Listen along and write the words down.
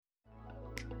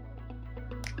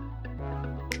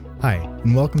Hi,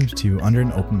 and welcome to Under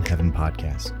an Open Heaven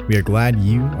podcast. We are glad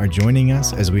you are joining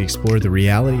us as we explore the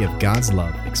reality of God's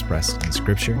love expressed in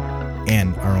Scripture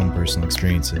and our own personal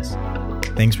experiences.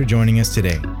 Thanks for joining us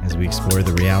today as we explore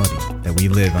the reality that we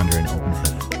live under an open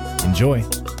heaven. Enjoy.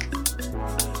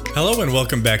 Hello and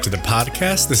welcome back to the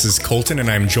podcast. This is Colton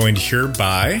and I'm joined here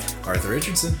by Arthur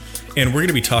Richardson. And we're going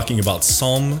to be talking about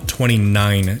Psalm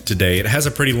 29 today. It has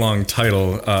a pretty long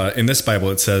title. In this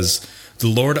Bible, it says, "The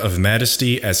Lord of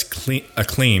Majesty as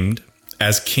acclaimed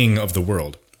as King of the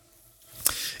world."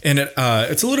 And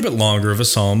it's a little bit longer of a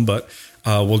psalm, but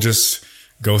we'll just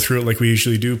go through it like we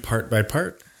usually do, part by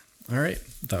part. All right,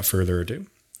 without further ado.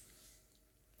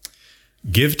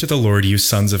 Give to the Lord, you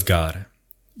sons of God.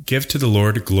 Give to the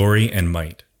Lord glory and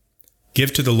might.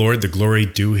 Give to the Lord the glory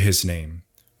due his name.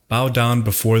 Bow down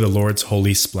before the Lord's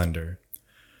holy splendor.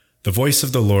 The voice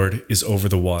of the Lord is over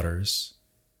the waters.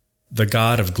 The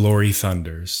God of glory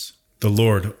thunders, the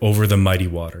Lord over the mighty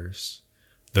waters.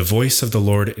 The voice of the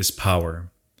Lord is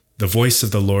power. The voice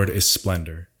of the Lord is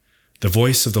splendor. The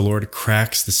voice of the Lord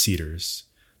cracks the cedars.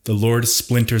 The Lord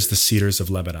splinters the cedars of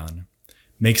Lebanon,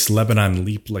 makes Lebanon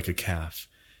leap like a calf,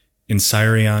 in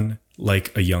Sirion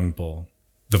like a young bull.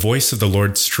 The voice of the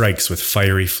Lord strikes with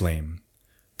fiery flame.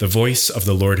 The voice of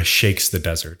the Lord shakes the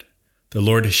desert. The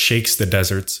Lord shakes the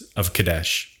deserts of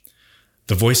Kadesh.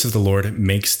 The voice of the Lord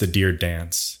makes the deer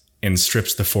dance and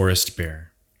strips the forest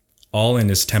bare. All in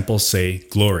his temple say,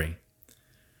 "Glory."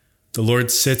 The Lord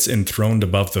sits enthroned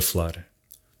above the flood.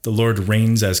 The Lord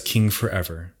reigns as king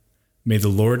forever. May the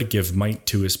Lord give might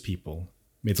to his people.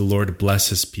 May the Lord bless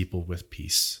his people with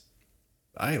peace.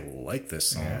 I like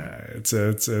this song. Yeah, it's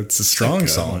a strong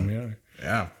psalm. One.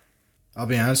 Yeah. I'll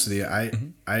be honest with you.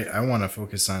 I want to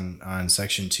focus on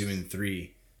section 2 and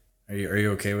 3. Are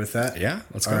you okay with that? Yeah,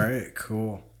 let's go. All right,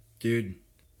 cool. Dude,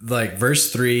 like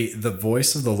verse 3, the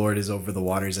voice of the Lord is over the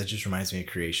waters. That just reminds me of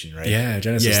creation, right? Yeah,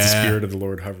 Genesis, the spirit of the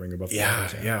Lord hovering above the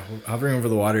waters. Yeah, hovering over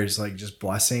the waters, like just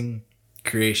blessing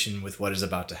creation with what is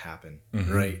about to happen,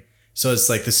 right? So it's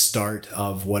like the start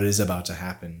of what is about to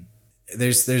happen.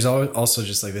 There's also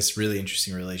just like this really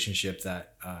interesting relationship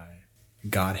that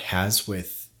God has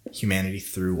with humanity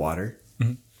through water.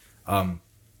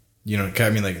 You know, I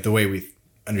mean, like the way we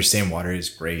understand water is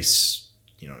grace,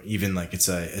 you know, even like it's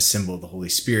a symbol of the Holy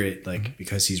Spirit, like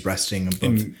because he's resting above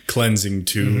and cleansing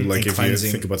too, like if cleansing.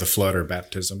 you think about the flood or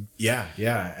baptism. Yeah.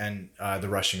 And the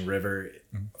rushing river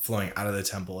flowing out of the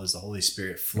temple is the Holy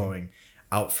Spirit flowing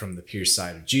out from the pierced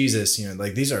side of Jesus. You know,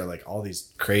 like these are like all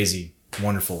these crazy,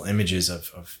 wonderful images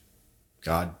of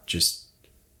God just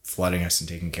flooding us and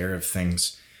taking care of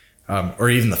things. Or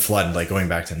even the flood, like going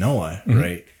back to Noah,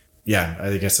 right? Yeah,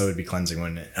 I guess that would be cleansing,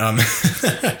 wouldn't it?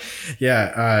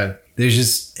 There's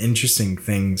just interesting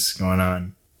things going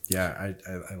on. Yeah,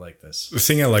 I like this. The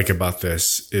thing I like about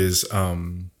this is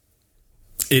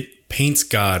it paints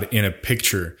God in a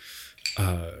picture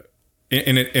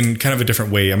in kind of a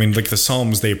different way. I mean, like the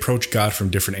Psalms, they approach God from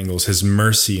different angles. His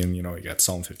mercy, and you know, you got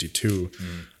Psalm 52,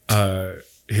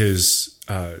 his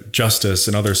justice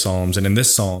and other Psalms, and in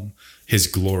this Psalm, his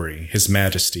glory, his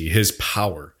majesty, his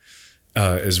power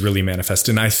is really manifest.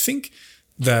 And I think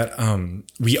that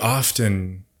we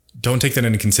often don't take that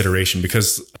into consideration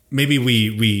because maybe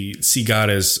we see God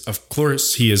as, of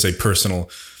course, he is a personal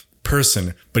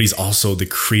person, but he's also the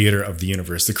creator of the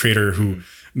universe, the creator who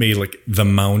made like the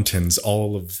mountains,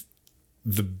 all of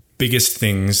the biggest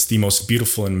things, the most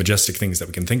beautiful and majestic things that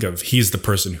we can think of. He's the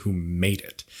person who made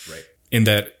it. Right. In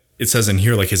that it says in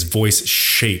here, like his voice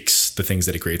shakes the things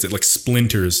that he creates. It like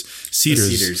splinters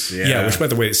cedars. Yeah. Which, by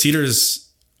the way, cedars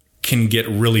can get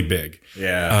really big.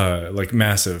 Yeah. Like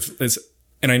massive.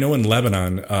 And I know in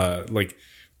Lebanon, like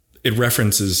it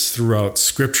references throughout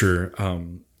scripture,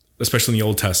 especially in the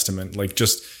Old Testament, like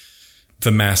just the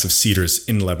massive cedars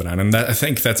in Lebanon. And that, I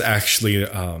think that's actually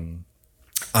on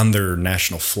their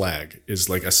national flag is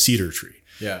like a cedar tree.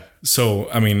 Yeah. So,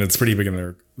 I mean, it's pretty big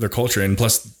in their culture. And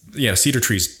plus, yeah, cedar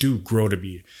trees do grow to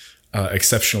be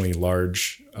exceptionally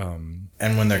large. And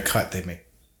when they're cut, they make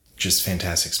just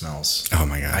fantastic smells. Oh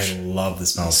my gosh. I love the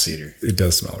smell of cedar. It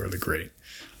does smell really great.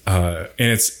 And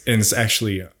it's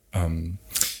actually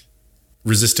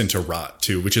resistant to rot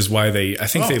too, which is why they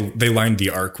lined the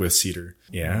ark with cedar.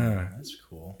 Yeah. That's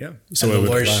cool. Yeah. So and it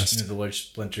would last. The Lord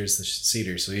splinters the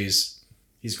cedar, so he's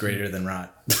greater than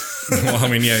rot. Well, I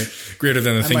mean, yeah, greater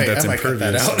than the thing that's impervious. Cut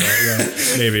that out.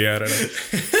 Yeah, maybe, I don't know.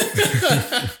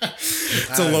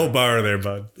 It's a low bar there,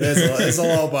 bud. It's a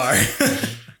low bar.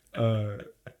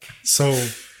 So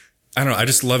I don't know. I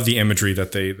just love the imagery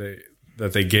that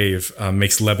they gave.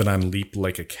 Makes Lebanon leap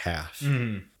like a calf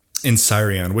in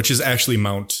Sirion, which is actually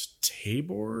Mount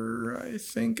Tabor, I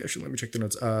think. Actually, let me check the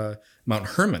notes. Mount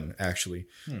Hermon, actually.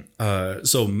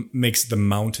 So makes the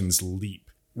mountains leap,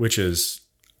 which is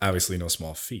obviously no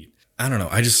small feat. I don't know.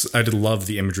 I did love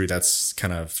the imagery that's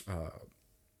kind of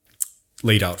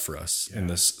laid out for us in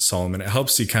this psalm, and it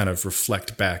helps you kind of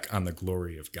reflect back on the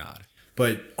glory of God.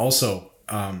 But also,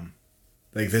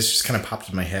 like this just kind of popped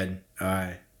in my head.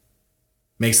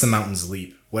 Makes the mountains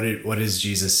leap. What does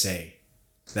Jesus say?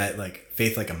 That like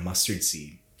faith like a mustard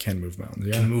seed Can move mountains.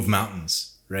 Yeah. can move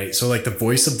mountains, right? So like the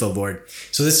voice of the Lord.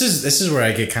 So this is where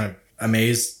I get kind of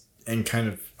amazed and kind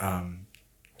of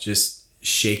just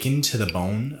shaken to the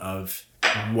bone of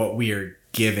what we are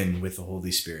given with the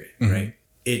Holy Spirit, right?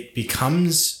 It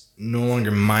becomes no longer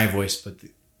my voice,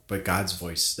 but God's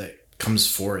voice that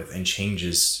comes forth and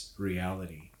changes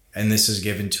reality. And this is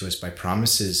given to us by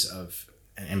promises of,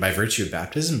 and by virtue of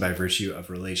baptism, by virtue of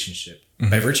relationship,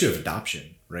 by virtue of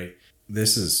adoption, right?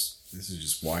 This is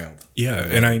just wild. Yeah,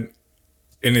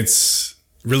 and it's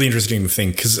really interesting to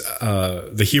think because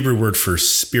the Hebrew word for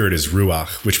spirit is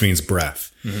ruach, which means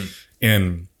breath.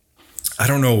 And I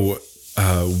don't know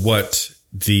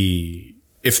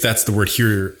if that's the word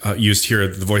here used here,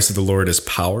 the voice of the Lord is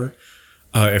power.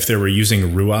 If they were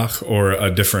using ruach or a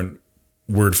different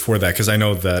word for that, because I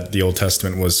know that the Old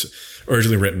Testament was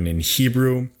originally written in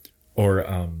Hebrew or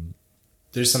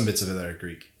There's some bits of it that are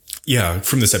Greek. Yeah,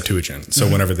 from the Septuagint. So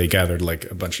whenever they gathered like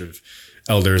a bunch of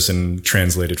elders and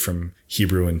translated from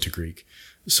Hebrew into Greek.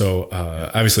 So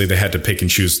obviously they had to pick and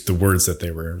choose the words that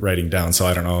they were writing down. So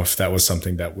I don't know if that was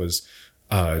something that was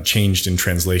changed in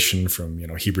translation from,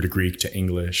 Hebrew to Greek to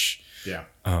English. Yeah.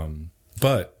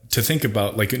 But to think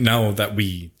about like now that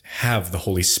we have the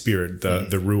Holy Spirit,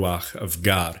 the Ruach of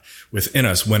God within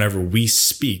us, whenever we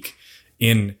speak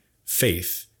in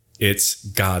faith, it's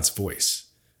God's voice,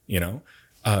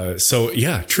 So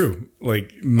yeah, true.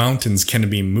 Like mountains can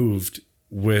be moved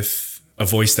with a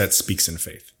voice that speaks in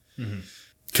faith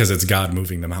because it's God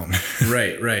moving the mountain.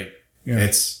 Right. Yeah.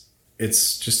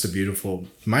 It's just a beautiful,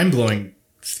 mind-blowing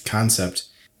concept.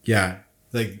 Yeah.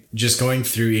 Like just going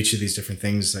through each of these different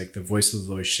things, like the voice of the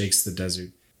Lord shakes the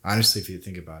desert. Honestly, if you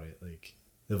think about it, like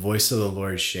the voice of the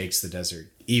Lord shakes the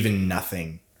desert, even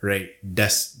nothing, right?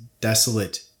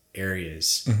 Desolate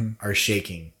areas are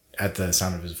shaking at the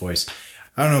sound of his voice.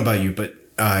 I don't know about you, but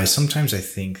sometimes I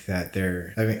think that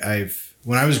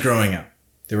when I was growing up,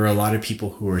 there were a lot of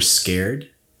people who were scared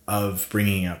of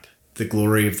bringing up the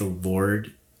glory of the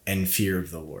Lord and fear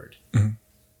of the Lord.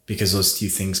 Because those two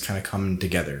things kind of come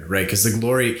together, right? Because the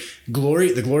glory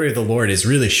of the Lord is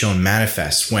really shown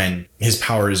manifest when his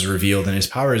power is revealed, and his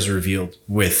power is revealed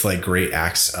with like great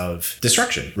acts of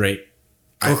destruction, right?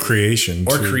 Or creation.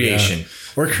 But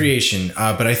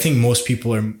I think most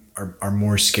people are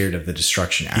more scared of the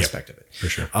destruction aspect of it. For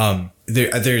sure.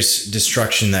 There's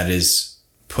destruction that is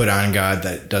put on God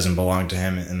that doesn't belong to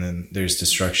him. And then there's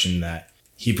destruction that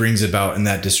he brings about, and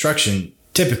that destruction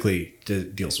typically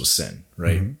deals with sin,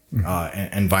 right?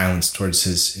 And violence towards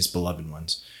his beloved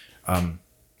ones.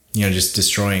 Just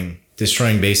destroying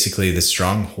basically the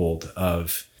stronghold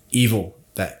of evil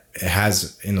that it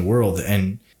has in the world.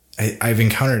 And I've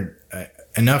encountered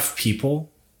enough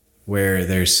people where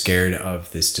they're scared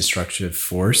of this destructive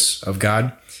force of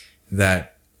God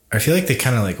that I feel like they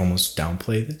kind of like almost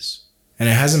downplay this. And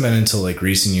it hasn't been until like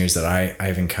recent years that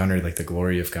I've encountered like the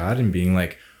glory of God and being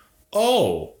like,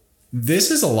 oh,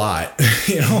 this is a lot,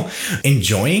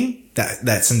 enjoying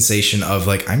that sensation of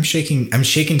like, I'm shaking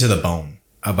to the bone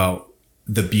about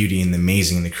the beauty and the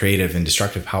amazing and the creative and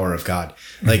destructive power of God.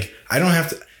 Like I don't have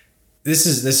to, this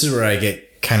is where I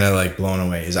get kind of like blown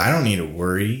away is I don't need to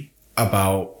worry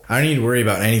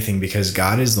about anything because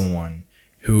God is the one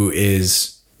who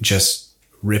is just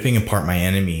ripping apart my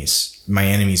enemies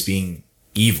being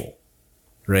evil,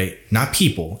 right? Not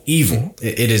people, evil.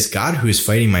 It is God who is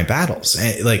fighting my battles.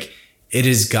 And like, it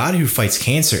is God who fights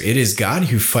cancer. It is God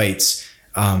who fights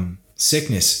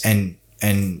sickness and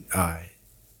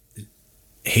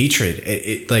hatred.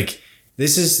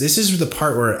 This is the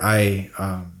part where I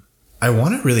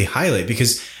want to really highlight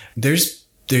because there's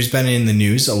been in the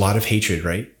news a lot of hatred,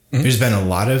 right? There's been a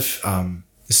lot of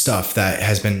stuff that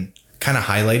has been kind of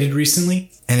highlighted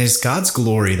recently, and it's God's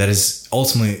glory that is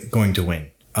ultimately going to win,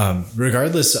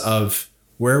 regardless of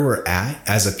where we're at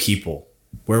as a people.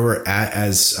 Where we're at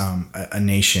as a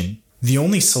nation, the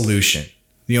only solution,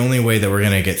 the only way that we're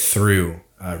going to get through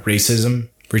racism,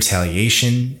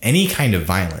 retaliation, any kind of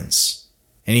violence,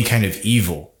 any kind of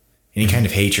evil, any kind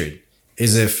of hatred,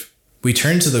 is if we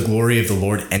turn to the glory of the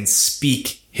Lord and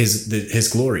speak his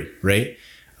glory, right?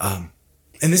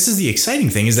 And this is the exciting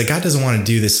thing, is that God doesn't want to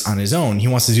do this on his own. He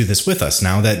wants to do this with us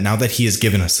now that he has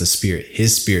given us the Spirit,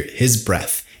 his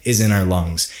breath is in our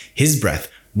lungs. His breath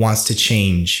wants to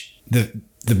change the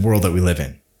world that we live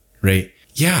in. Right.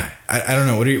 Yeah. I don't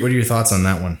know. What are your thoughts on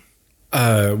that one?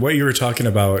 What you were talking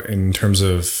about in terms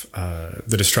of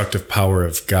the destructive power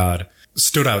of God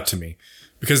stood out to me,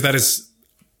 because that is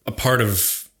a part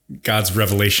of God's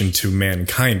revelation to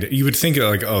mankind. You would think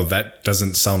like, oh, that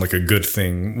doesn't sound like a good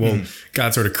thing. Well,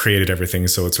 God sort of created everything,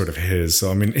 so it's sort of his.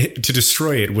 So, I mean, to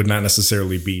destroy it would not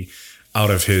necessarily be out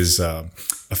of his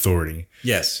authority.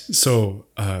 Yes. So,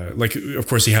 like, of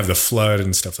course, you have the flood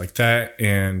and stuff like that.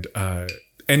 And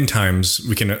end times,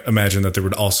 we can imagine that there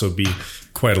would also be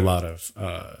quite a lot of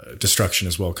destruction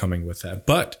as well coming with that.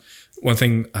 But one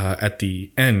thing at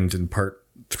the end in part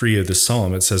 3 of the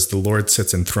Psalm, it says the Lord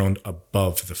sits enthroned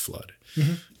above the flood.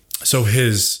 Mm-hmm. So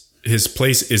his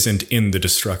place isn't in the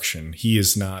destruction. He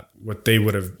is not what they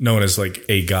would have known as like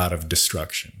a God of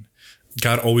destruction.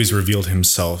 God always revealed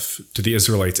himself to the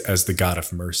Israelites as the God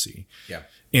of mercy. Yeah.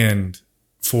 And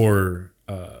for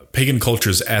pagan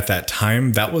cultures at that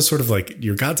time, that was sort of like,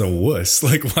 your God's a wuss.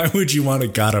 Like, why would you want a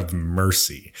God of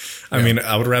mercy? I mean,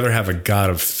 I would rather have a God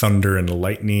of thunder and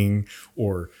lightning,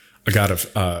 or a God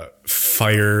of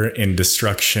fire and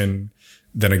destruction,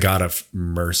 than a God of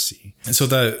mercy. And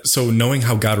so knowing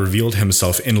how God revealed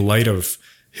himself in light of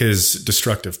his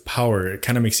destructive power, it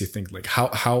kind of makes you think, like,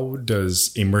 how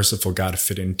does a merciful God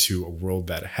fit into a world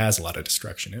that has a lot of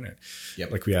destruction in it?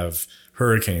 Yep. Like, we have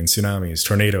hurricanes, tsunamis,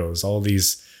 tornadoes, all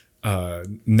these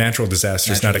natural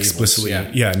disasters, not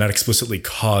explicitly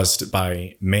caused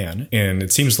by man. And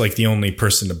it seems like the only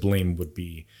person to blame would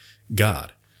be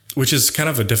God, which is kind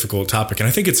of a difficult topic. And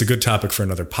I think it's a good topic for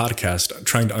another podcast,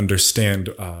 trying to understand,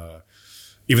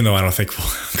 even though I don't think we'll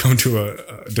come to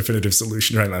a definitive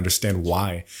solution, trying to understand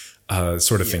why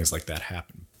things like that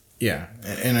happen. Yeah.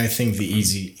 And I think the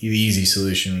easy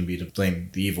solution would be to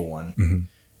blame the evil one. Mm-hmm.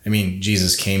 I mean,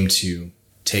 Jesus came to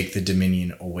take the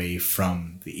dominion away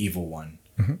from the evil one.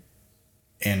 Mm-hmm.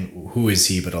 And who is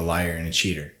he but a liar and a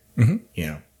cheater? Mm-hmm. You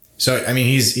know? So, I mean,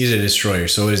 he's a destroyer.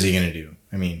 So what is he going to do?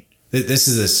 I mean, this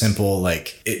is a simple,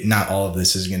 not all of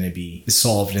this is going to be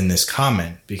solved in this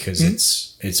comment, because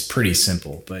it's pretty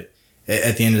simple. But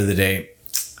at the end of the day,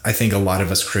 I think a lot of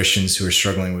us Christians who are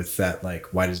struggling with that,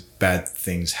 like, why does bad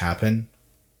things happen,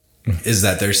 is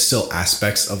that there's still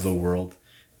aspects of the world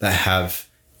that have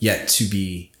yet to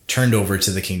be turned over to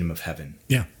the kingdom of heaven.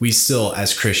 Yeah. We still,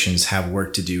 as Christians, have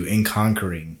work to do in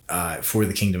conquering for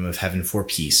the kingdom of heaven, for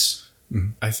peace.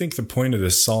 I think the point of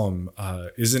this psalm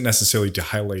isn't necessarily to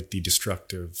highlight the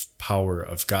destructive power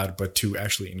of God, but to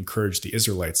actually encourage the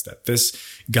Israelites that this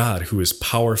God, who is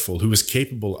powerful, who is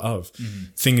capable of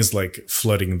things like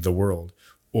flooding the world,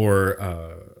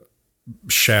 or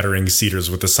shattering cedars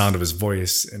with the sound of his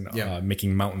voice, and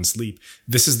making mountains leap,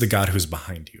 this is the God who's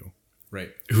behind you, right?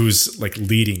 Who's like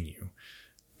leading you.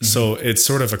 Mm-hmm. So it's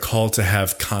sort of a call to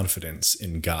have confidence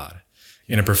in God.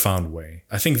 In a profound way.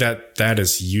 I think that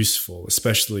is useful,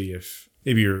 especially if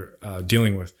maybe you're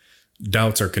dealing with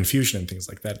doubts or confusion and things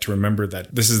like that, to remember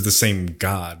that this is the same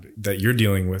God that you're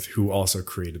dealing with, who also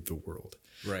created the world,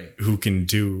 right? Who can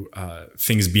do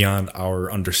things beyond our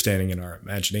understanding and our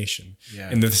imagination. Yeah.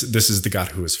 And this is the God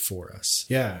who is for us.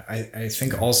 Yeah, I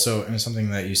think also, and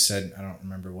something that you said, I don't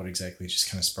remember what exactly, just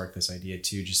kind of sparked this idea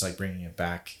too, just like bringing it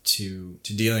back to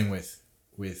dealing with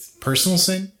personal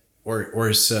sin.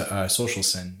 Or social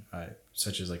sin,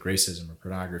 such as like racism or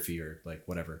pornography, or like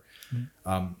whatever,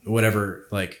 whatever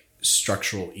like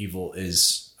structural evil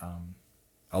is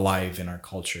alive in our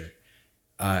culture.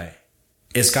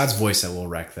 It's God's voice that will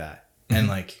wreck that. Mm-hmm. And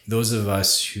like those of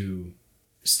us who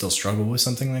still struggle with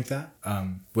something like that,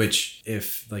 which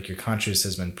if like your conscience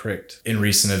has been pricked in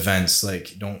recent events,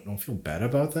 like don't feel bad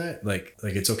about that. Like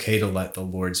it's okay to let the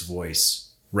Lord's voice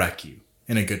wreck you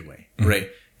in a good way, right?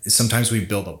 Sometimes we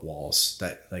build up walls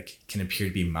that like can appear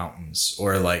to be mountains,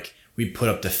 or like we put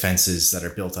up defenses that are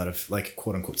built out of like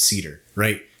quote unquote cedar,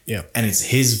 right? Yeah. And it's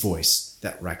his voice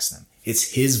that wrecks them.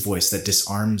 It's his voice that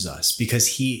disarms us,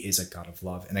 because he is a God of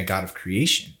love and a God of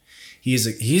creation. He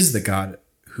is the God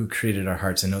who created our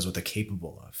hearts and knows what they're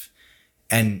capable of.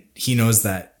 And he knows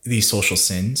that these social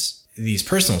sins, these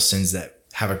personal sins that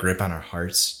have a grip on our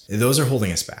hearts, those are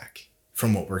holding us back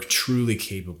from what we're truly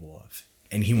capable of.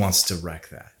 And he wants to wreck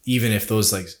that. Even if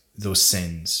those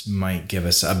sins might give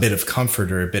us a bit of comfort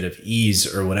or a bit of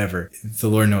ease or whatever, the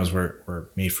Lord knows we're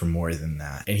made for more than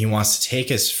that. And he wants to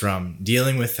take us from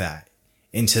dealing with that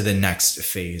into the next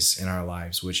phase in our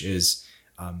lives, which is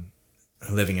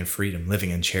living in freedom,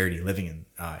 living in charity, living in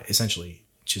essentially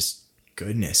just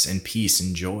goodness and peace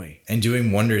and joy and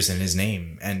doing wonders in his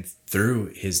name and through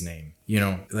his name, you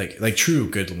know, like true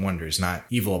good wonders, not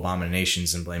evil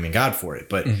abominations and blaming God for it,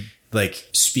 but like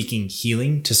speaking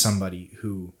healing to somebody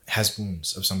who has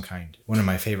wounds of some kind. One of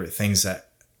my favorite things that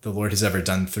the Lord has ever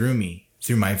done through me,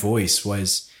 through my voice,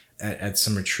 was at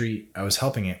some retreat I was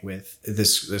helping it with.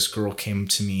 This girl came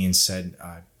to me and said,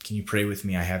 can you pray with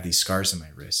me? I have these scars on my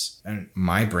wrists. And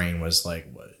my brain was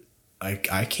like, what?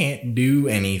 I can't do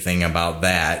anything about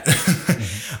that.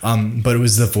 But it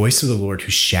was the voice of the Lord who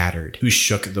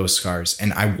shook those scars.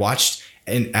 And I watched,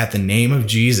 and at the name of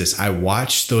Jesus, I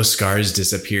watched those scars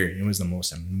disappear. It was the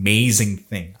most amazing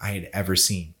thing I had ever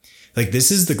seen. Like, this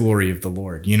is the glory of the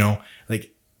Lord, you know,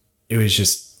 like it was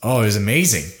just, it was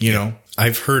amazing, you know.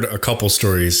 I've heard a couple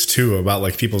stories too about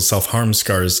like people's self-harm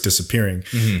scars disappearing.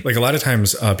 Like a lot of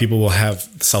times people will have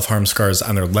self-harm scars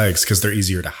on their legs because they're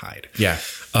easier to hide. Yeah.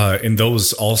 And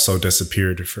those also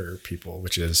disappeared for people,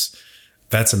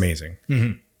 that's amazing.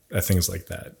 That things like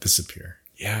that disappear.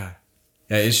 Yeah.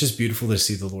 Yeah. It's just beautiful to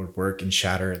see the Lord work and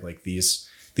shatter like these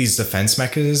defense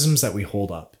mechanisms that we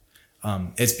hold up.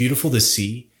 It's beautiful to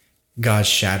see God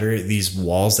shatter these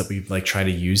walls that we like try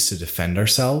to use to defend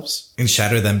ourselves and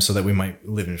shatter them so that we might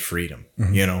live in freedom.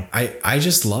 You know, I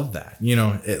just love that, you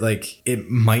know, it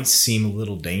might seem a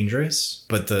little dangerous,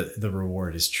 but the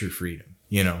reward is true freedom,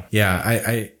 you know?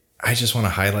 Yeah. I just want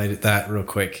to highlight that real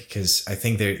quick because I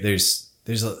think there's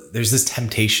this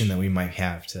temptation that we might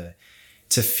have to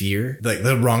fear, like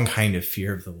the wrong kind of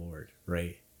fear of the Lord,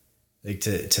 right? Like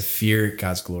to fear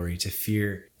God's glory, to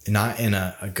fear not in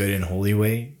a good and holy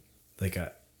way, like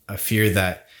a fear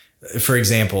that, for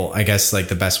example, I guess like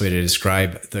the best way to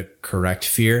describe the correct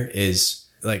fear is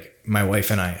like my wife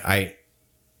and I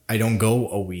don't go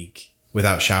a week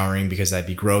without showering because that'd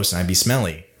be gross and I'd be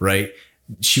smelly, right?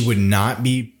 She would not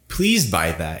be pleased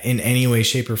by that in any way,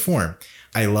 shape, or form.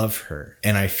 I love her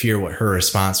and I fear what her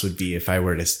response would be if I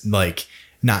were to like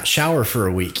not shower for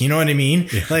a week. You know what I mean?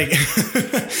 Yeah. Like,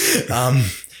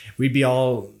 we'd be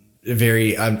all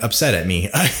very upset at me.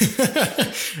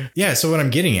 Yeah. So what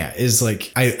I'm getting at is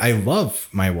like, I love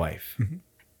my wife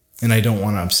and I don't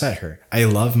want to upset her. I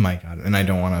love my God and I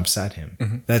don't want to upset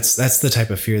him. That's the type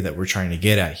of fear that we're trying to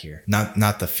get at here.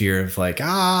 Not the fear of like,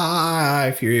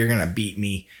 I fear you're going to beat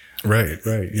me. Right.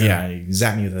 Yeah.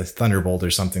 Zap me with a thunderbolt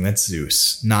or something. That's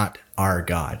Zeus, not our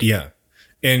God. Yeah.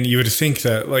 And you would think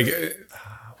that like,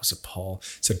 was it Paul?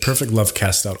 It said perfect love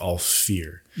casts out all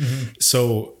fear.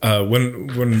 So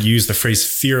when you use the phrase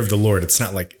fear of the Lord, it's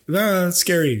not like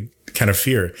scary kind of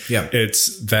fear. Yeah.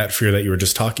 It's that fear that you were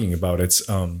just talking about. It's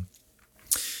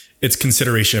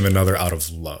consideration of another out of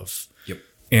love. Yep.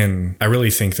 And I really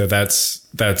think that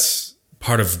that's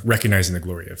part of recognizing the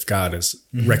glory of God is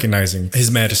recognizing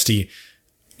his majesty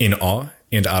in awe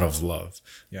and out of love.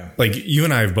 Yeah. Like you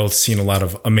and I have both seen a lot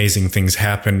of amazing things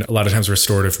happen. A lot of times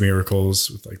restorative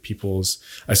miracles with like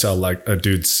I saw like a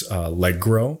dude's leg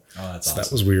grow. Oh, that's awesome.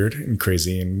 That was weird and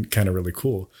crazy and kind of really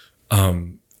cool.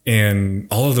 And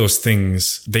all of those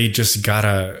things, they just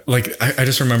gotta like, I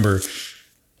just remember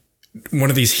one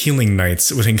of these healing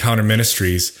nights with Encounter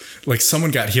Ministries, like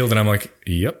someone got healed and I'm like,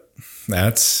 yep.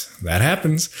 That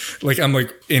happens. Like, I'm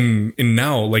like in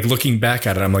now, like looking back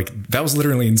at it, I'm like, that was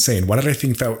literally insane. Why did I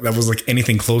think that was like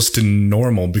anything close to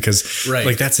normal? Because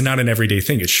like, that's not an everyday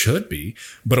thing. It should be,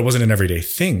 but it wasn't an everyday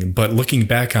thing. But looking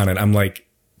back on it, I'm like,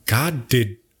 God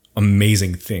did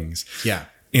amazing things. Yeah.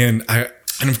 And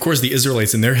of course the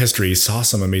Israelites in their history saw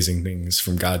some amazing things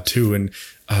from God too. And,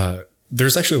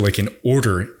 there's actually like an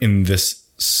order in this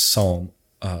Psalm.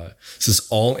 It says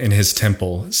all in his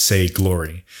temple say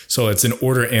glory. So it's an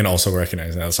order and also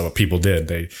recognizing that's what people did.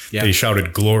 They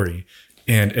shouted glory.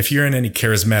 And if you're in any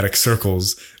charismatic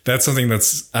circles, that's something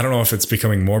I don't know if it's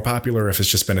becoming more popular, or if it's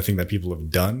just been a thing that people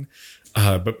have done.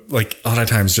 But like a lot of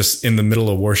times just in the middle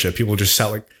of worship, people just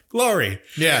shout like glory.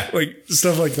 Yeah. Like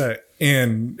stuff like that.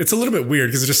 And it's a little bit weird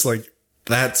because it's just like,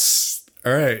 that's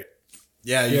all right.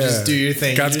 Yeah, you just do your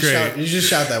thing. God's great. You just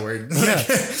shout that word.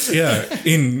 Yeah.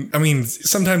 I mean,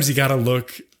 sometimes you got to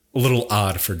look a little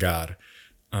odd for God.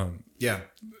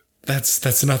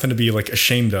 That's nothing to be like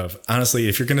ashamed of. Honestly,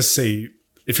 if you're going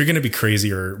to be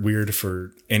crazy or weird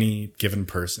for any given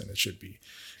person, it should be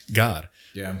God.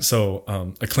 Yeah.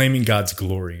 So, acclaiming God's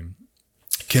glory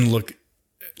can look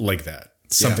like that.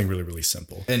 Something really, really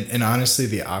simple. And honestly,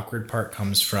 the awkward part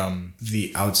comes from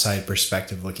the outside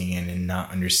perspective looking in and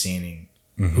not understanding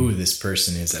who this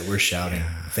person is that we're shouting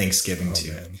Thanksgiving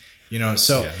to. Man. You know,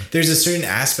 so there's a certain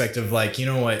aspect of like, you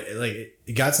know what, like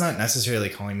God's not necessarily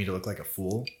calling me to look like a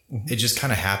fool. It just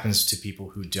kind of happens to people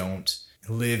who don't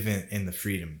live in the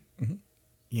freedom.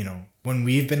 You know, when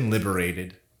we've been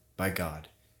liberated by God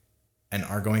and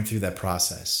are going through that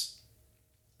process,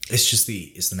 it's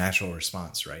the natural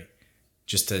response, right?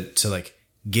 Just to like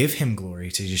give him glory,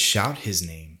 to just shout his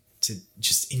name, to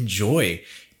just enjoy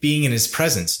being in his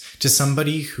presence. To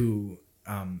somebody who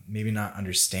maybe not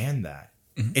understand that,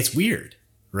 it's weird,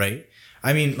 right?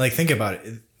 I mean, like, think about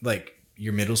it. Like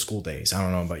your middle school days. I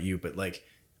don't know about you, but like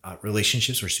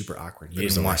relationships were super awkward. You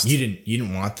didn't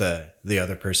want the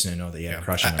other person to know that you had a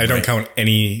crush on them. I don't count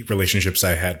any relationships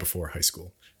I had before high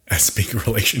school as being a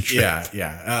relationship.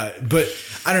 Yeah. But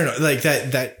I don't know, like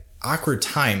that awkward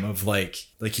time of like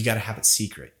you got to have it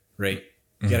secret, right?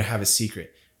 You got to have it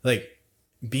secret. Like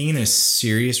being in a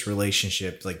serious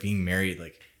relationship, like being married,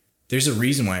 like there's a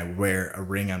reason why I wear a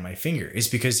ring on my finger. It's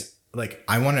because like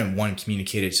I want to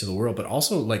communicate it to the world, but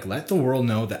also like let the world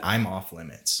know that I'm off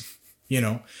limits, you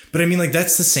know? But I mean, like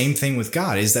that's the same thing with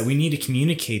God, is that we need to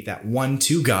communicate that, one,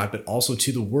 to God, but also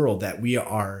to the world, that we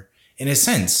are in a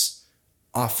sense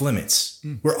off limits.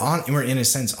 We're in a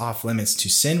sense off limits to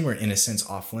sin. We're in a sense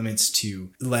off limits to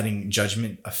letting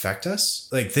judgment affect us.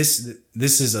 Like this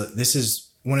is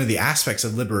one of the aspects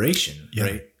of liberation,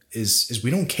 right? Is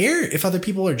we don't care if other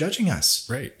people are judging us.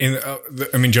 Right. And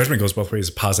I mean, judgment goes both ways,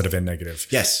 positive and negative.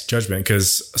 Yes. Judgment,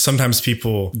 because sometimes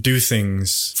people do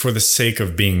things for the sake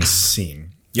of being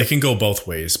seen. It can go both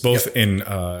ways, both in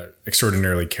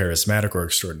extraordinarily charismatic or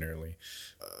extraordinarily,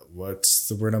 what's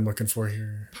the word I'm looking for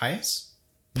here? Pious?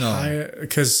 No.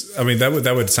 Because I mean, that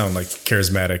would sound like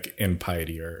charismatic and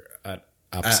piety are at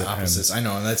opposite opposites. ends. I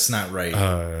know, and that's not right.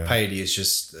 Piety is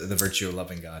just the virtue of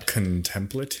loving God.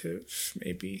 Contemplative,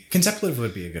 maybe? Contemplative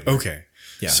would be a good word. Okay.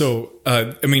 Yeah. So,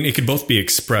 I mean, it could both be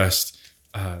expressed.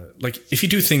 Like if you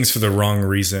do things for the wrong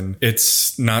reason,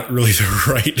 it's not really the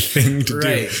right thing to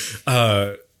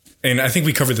do. And I think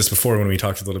we covered this before when we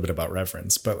talked a little bit about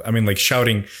reverence. But I mean, like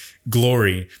shouting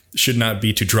glory should not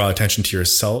be to draw attention to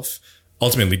yourself,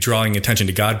 ultimately drawing attention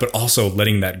to God, but also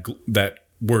letting that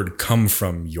word come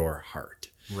from your heart.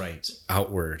 Right.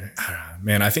 Outward.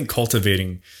 Man, I think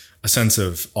cultivating a sense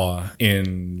of awe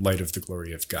in light of the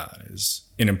glory of God is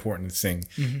an important thing,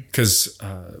 because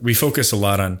we focus a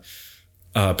lot on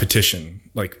petition,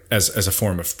 like as a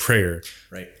form of prayer.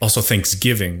 Right. Also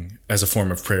thanksgiving as a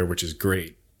form of prayer, which is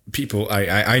great. People,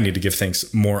 I need to give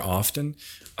thanks more often,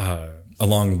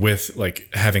 along with like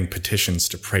having petitions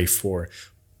to pray for,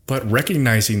 but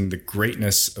recognizing the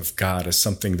greatness of God is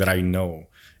something that I know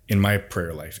in my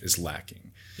prayer life is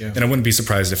lacking. Yeah. And I wouldn't be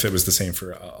surprised if it was the same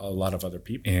for a lot of other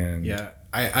people. And yeah,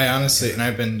 I honestly, and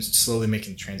I've been slowly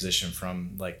making the transition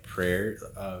from like prayer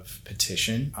of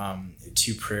petition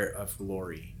to prayer of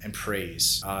glory and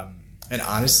praise. And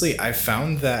honestly, I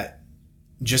found that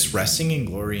just resting in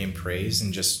glory and praise,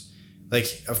 and just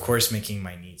like, of course, making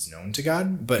my needs known to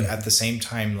God, but at the same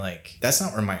time, like that's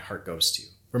not where my heart goes to.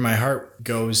 Where my heart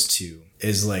goes to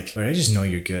is like, Lord, I just know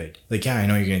you're good. Like, yeah, I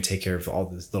know you're going to take care of all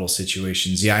the little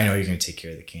situations. Yeah, I know you're going to take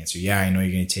care of the cancer. Yeah, I know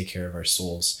you're going to take care of our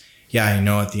souls. Yeah, I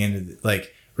know at the end of the,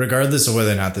 like, regardless of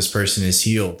whether or not this person is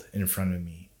healed in front of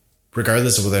me,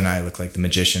 regardless of whether or not I look like the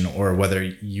magician, or whether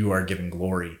you are giving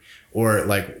glory, or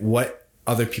like what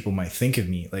other people might think of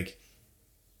me, like,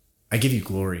 I give you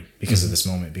glory because of this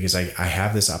moment, because I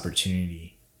have this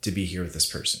opportunity to be here with this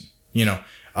person, you know?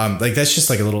 Like that's just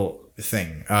like a little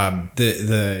thing.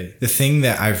 The thing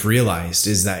that I've realized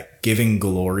is that giving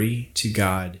glory to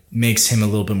God makes him a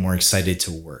little bit more excited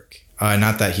to work.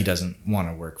 Not that he doesn't want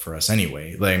to work for us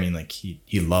anyway. Like, I mean, like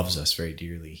he loves us very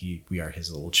dearly. We are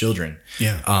his little children.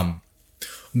 Yeah.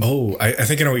 I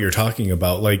think I know what you're talking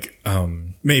about. Like,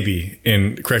 maybe,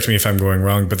 and correct me if I'm going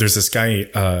wrong, but there's this guy,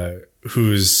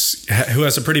 who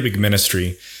has a pretty big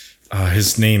ministry.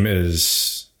 His name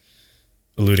is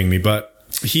eluding me, but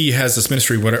he has this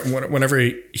ministry. Whenever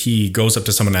he goes up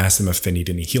to someone and asks them if they need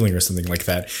any healing or something like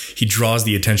that, he draws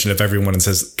the attention of everyone and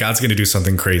says, God's going to do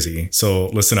something crazy. So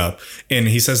listen up. And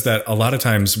he says that a lot of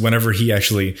times whenever he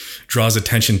actually draws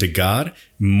attention to God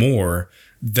more,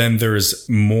 then there's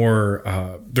more,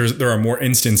 there are more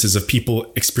instances of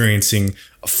people experiencing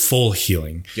a full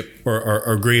healing. Yep.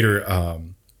 or greater,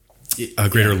 a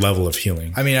greater level of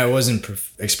healing. I mean, I wasn't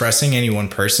expressing any one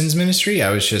person's ministry.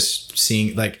 I was just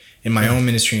seeing, like, in my own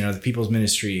ministry and other people's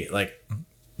ministry, like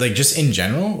just in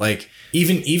general, like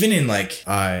even in like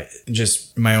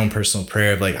just my own personal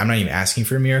prayer of like, I'm not even asking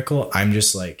for a miracle. I'm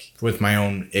just like with my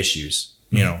own issues,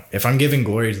 you know, if I'm giving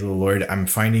glory to the Lord, I'm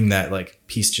finding that like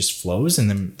peace just flows.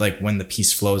 And then like when the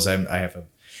peace flows, I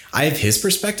have his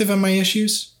perspective on my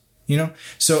issues, you know?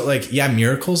 So like, yeah,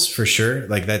 miracles for sure.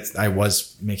 Like that, I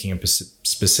was making a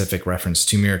specific reference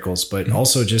to miracles, but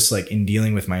also just like in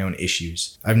dealing with my own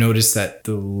issues, I've noticed that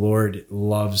the Lord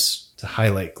loves to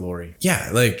highlight glory. Yeah,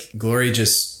 like glory,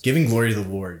 just giving glory to the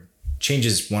Lord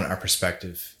changes our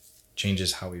perspective,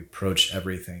 changes how we approach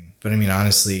everything. But I mean,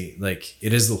 honestly, like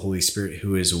it is the Holy Spirit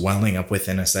who is welling up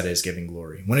within us that is giving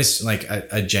glory. When it's like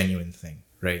a genuine thing,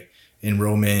 right? In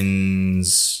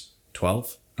Romans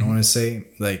 12, I want to say,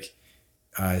 like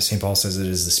St. Paul says, it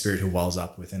is the Spirit who wells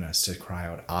up within us to cry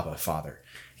out, Abba, Father.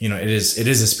 You know, it is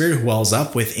the Spirit who wells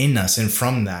up within us, and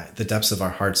from that, the depths of our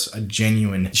hearts, a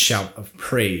genuine shout of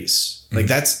praise. Like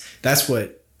that's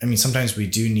what, I mean, sometimes we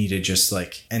do need to just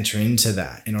like enter into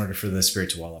that in order for the Spirit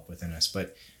to well up within us.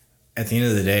 But at the end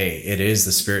of the day, it is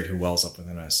the Spirit who wells up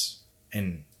within us,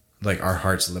 and like our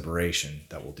heart's liberation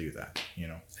that will do that, you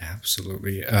know?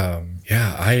 Absolutely.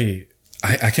 Yeah, I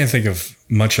can't think of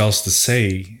much else to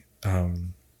say.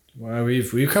 Well,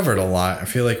 we've covered a lot. I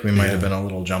feel like we might have been a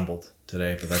little jumbled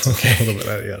today, but that's okay. A little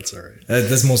bit. Yeah, it's all right.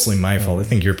 That's mostly my fault. I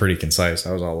think you're pretty concise.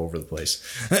 I was all over the place.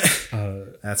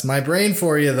 That's my brain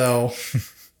for you, though.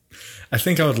 I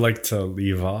think I would like to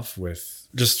leave off with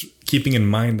just keeping in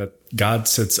mind that God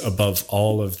sits above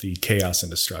all of the chaos and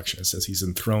destruction. It says he's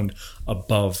enthroned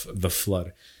above the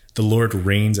flood. The Lord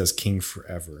reigns as king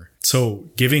forever. So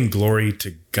giving glory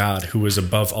to God, who is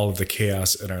above all of the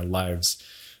chaos in our lives,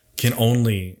 can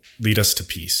only lead us to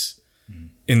peace.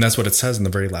 And that's what it says in the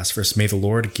very last verse. May the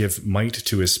Lord give might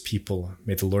to his people.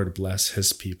 May the Lord bless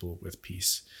his people with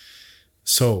peace.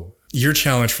 So your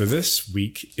challenge for this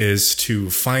week is to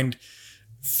find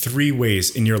 3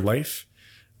 ways in your life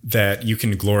that you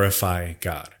can glorify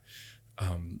God.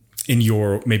 In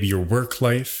maybe your work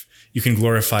life, you can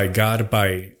glorify God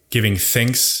by giving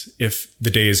thanks if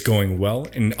the day is going well,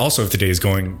 and also if the day is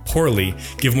going poorly,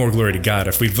 give more glory to God.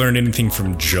 If we've learned anything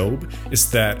from Job, it's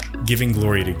that giving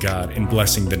glory to God and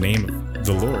blessing the name of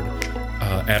the Lord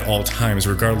at all times,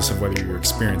 regardless of whether you're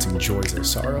experiencing joys or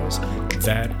sorrows,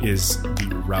 that is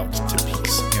the route to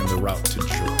peace and the route to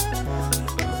joy.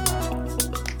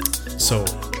 So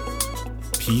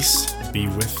peace be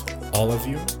with all of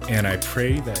you, and I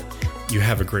pray that you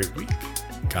have a great week.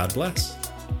 God bless.